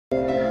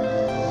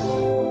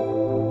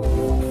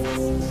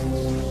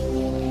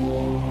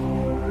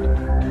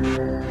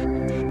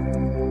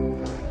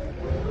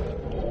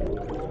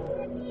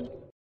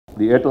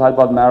the Airtel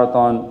Hyderabad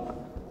Marathon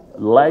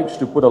likes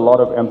to put a lot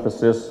of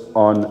emphasis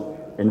on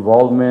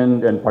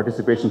involvement and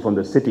participation from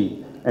the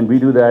city, and we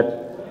do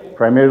that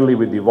primarily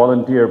with the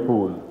volunteer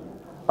pool.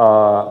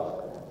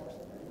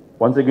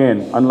 Once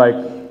again, unlike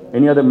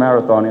any other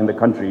marathon in the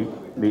country,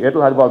 the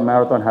Airtel Hyderabad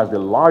Marathon has the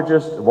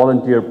largest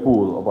volunteer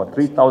pool, about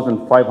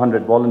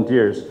 3,500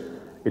 volunteers,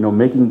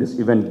 making this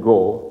event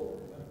go.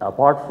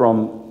 Apart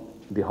from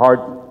the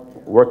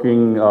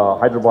hard-working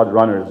Hyderabad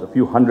runners, a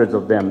few hundreds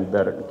of them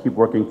that keep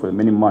working for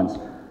many months.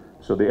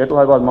 So the Airtel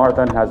Hyderabad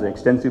Marathon has an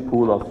extensive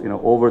pool of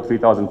over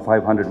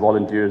 3,500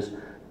 volunteers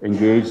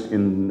engaged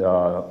in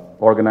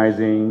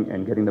organizing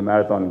and getting the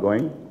marathon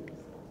going.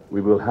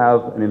 We will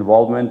have an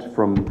involvement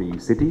from the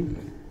city.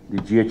 The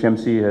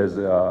GHMC is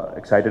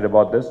excited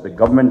about this. The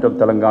government of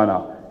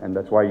Telangana, and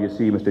that's why you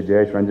see Mr.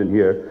 Jayesh Ranjan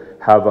here,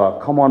 have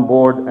come on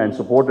board and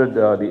supported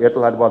the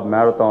Airtel Hyderabad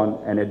Marathon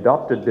and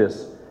adopted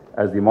this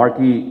as the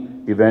marquee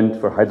event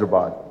for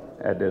Hyderabad,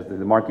 as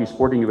the marquee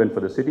sporting event for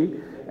the city,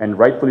 and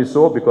rightfully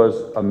so, because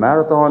a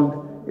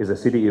marathon is a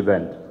city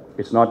event.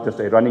 It's not just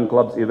a running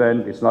club's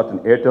event, it's not an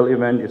Airtel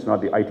event, it's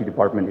not the IT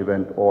department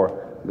event,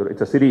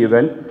 it's a city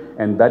event,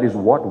 and that is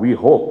what we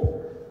hope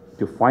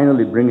to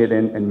finally bring it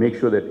in and make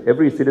sure that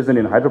every citizen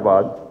in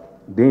Hyderabad,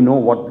 they know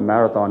what the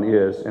marathon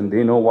is, and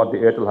they know what the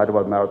Airtel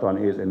Hyderabad Marathon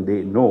is, and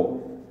they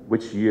know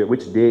which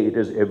day it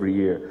is every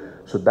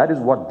year. So that is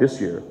what this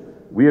year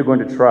we are going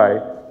to try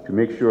to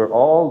make sure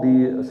all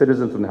the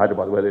citizens from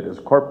Hyderabad, whether it is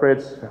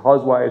corporates,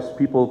 housewives,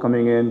 people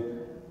coming in,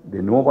 they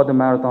know about the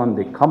marathon,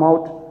 they come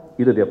out,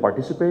 either they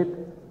participate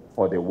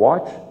or they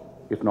watch,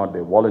 if not they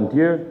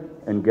volunteer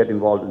and get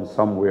involved in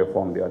some way or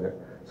form or the other.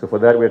 So for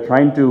that, we're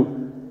trying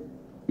to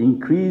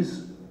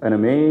increase an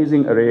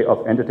amazing array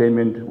of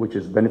entertainment which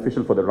is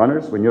beneficial for the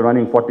runners. When you're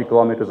running 40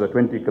 kilometers or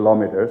 20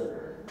 kilometers,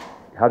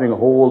 having a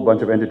whole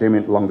bunch of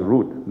entertainment along the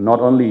route not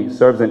only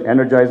serves in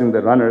energizing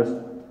the runners,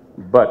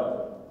 but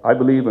I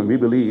believe and we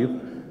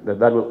believe that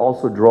that will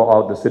also draw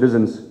out the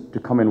citizens to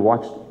come and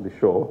watch the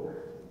show.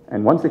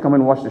 And once they come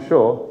and watch the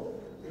show,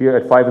 here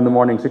at 5 in the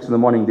morning, 6 in the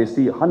morning, they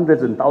see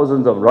hundreds and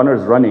thousands of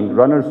runners running,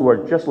 runners who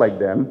are just like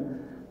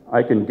them.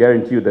 I can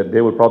guarantee you that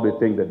they will probably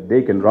think that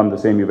they can run the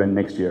same event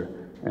next year.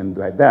 And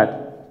by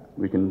that,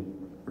 we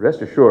can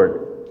rest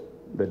assured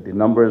that the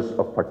numbers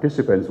of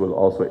participants will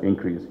also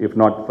increase, if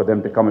not for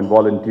them to come and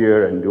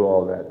volunteer and do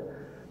all that.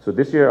 So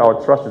this year,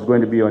 our thrust is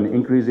going to be on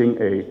increasing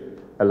a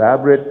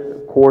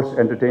elaborate course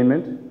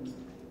entertainment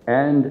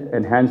and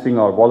enhancing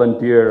our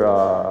volunteer,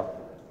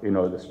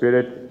 the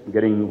spirit,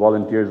 getting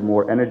volunteers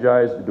more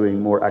energized, doing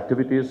more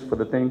activities for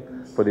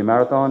the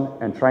marathon,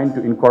 and trying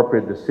to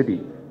incorporate the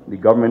city, the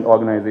government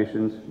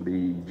organizations,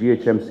 the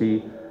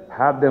GHMC,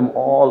 have them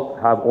all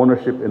have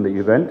ownership in the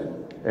event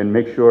and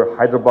make sure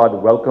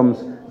Hyderabad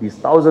welcomes these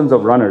thousands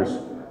of runners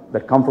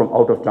that come from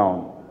out of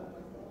town.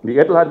 The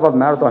Airtel Hyderabad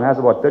Marathon has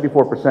about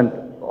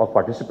 34% of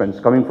participants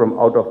coming from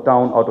out of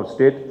town, out of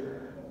state,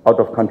 out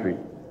of country.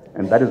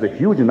 And that is a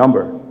huge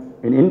number.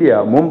 In India,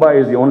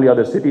 Mumbai is the only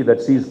other city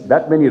that sees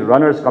that many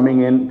runners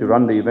coming in to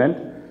run the event.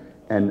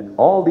 And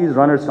all these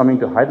runners coming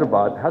to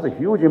Hyderabad has a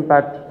huge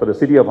impact for the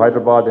city of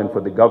Hyderabad and for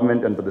the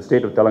government and for the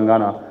state of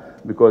Telangana,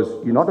 because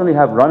you not only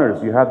have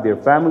runners, you have their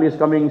families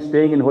coming,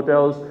 staying in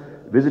hotels,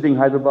 visiting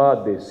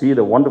Hyderabad. They see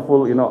the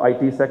wonderful,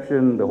 IT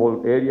section, the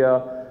whole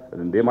area, and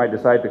then they might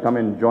decide to come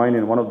and join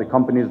in one of the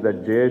companies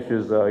that Jayesh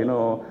is,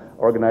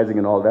 organizing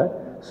and all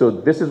that. So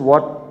this is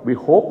what we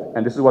hope,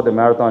 and this is what the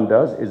marathon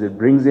does, is it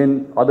brings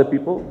in other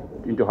people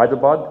into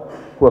Hyderabad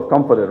who have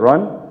come for the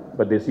run,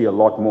 but they see a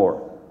lot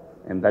more.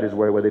 And that is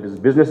where, whether it is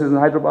businesses in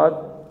Hyderabad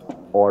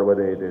or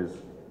whether it is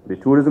the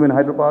tourism in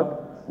Hyderabad,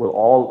 will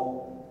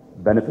all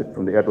benefit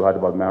from the Airtel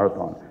Hyderabad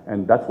Marathon.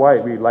 And that's why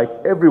we like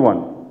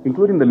everyone,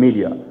 including the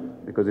media,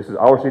 because this is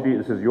our city,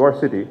 this is your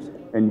city,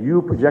 and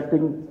you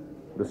projecting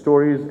the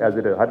stories as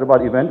it is a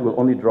Hyderabad event will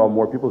only draw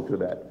more people to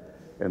that.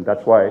 And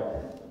that's why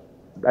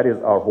that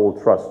is our whole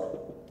trust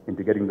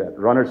into getting that.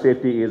 Runner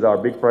safety is our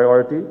big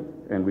priority,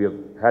 and we have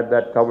had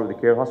that covered with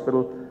the care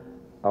hospital,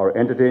 our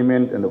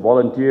entertainment and the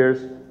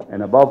volunteers,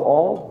 and above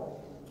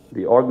all,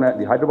 the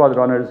Hyderabad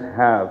runners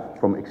have,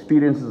 from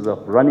experiences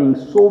of running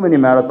so many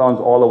marathons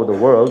all over the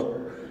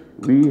world,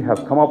 we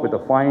have come up with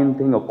a fine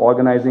thing of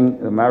organizing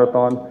a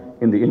marathon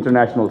in the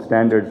international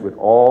standards with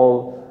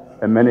all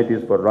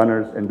amenities for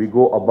runners, and we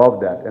go above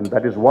that. And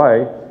that is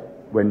why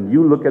when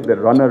you look at the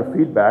runner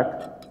feedback,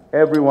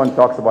 everyone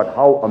talks about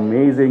how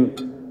amazing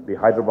the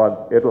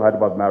Airtel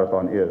Hyderabad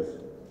Marathon is.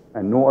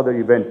 And no other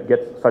event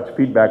gets such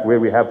feedback where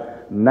we have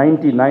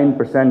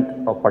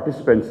 99% of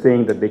participants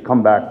saying that they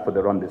come back for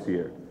the run this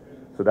year.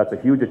 So that's a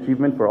huge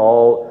achievement for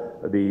all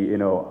the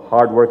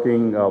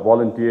hardworking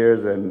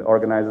volunteers and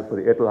organizers for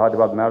the Airtel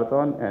Hyderabad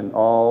Marathon, and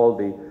all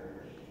the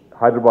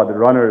Hyderabad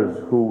runners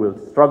who will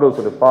struggle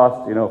for the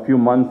past few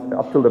months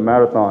up till the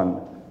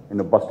marathon,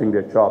 busting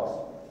their chops.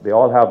 They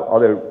all have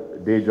other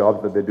day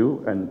jobs that they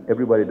do, and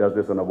everybody does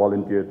this on a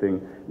volunteer thing,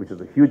 which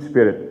is a huge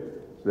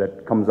spirit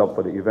that comes up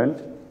for the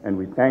event. And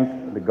we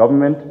thank the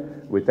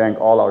government, we thank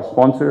all our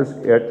sponsors,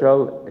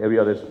 Airtel, every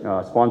other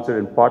sponsor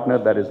and partner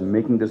that is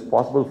making this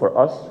possible for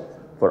us,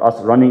 for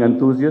us running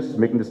enthusiasts,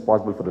 making this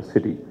possible for the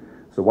city.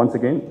 So once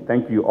again,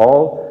 thank you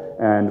all,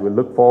 and we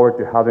look forward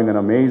to having an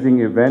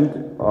amazing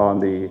event on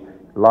the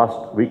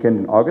last weekend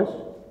in August,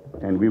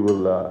 and we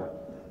will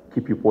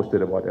keep you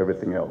posted about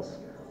everything else.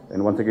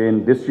 And once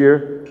again, this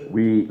year,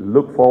 we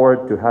look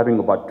forward to having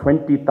about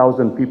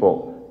 20,000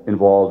 people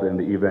involved in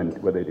the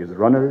event, whether it is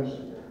runners,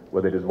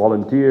 whether it is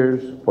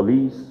volunteers,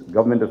 police,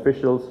 government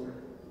officials,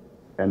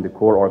 and the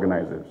core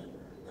organizers.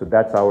 So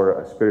that's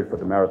our spirit for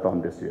the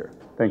marathon this year.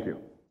 Thank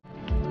you.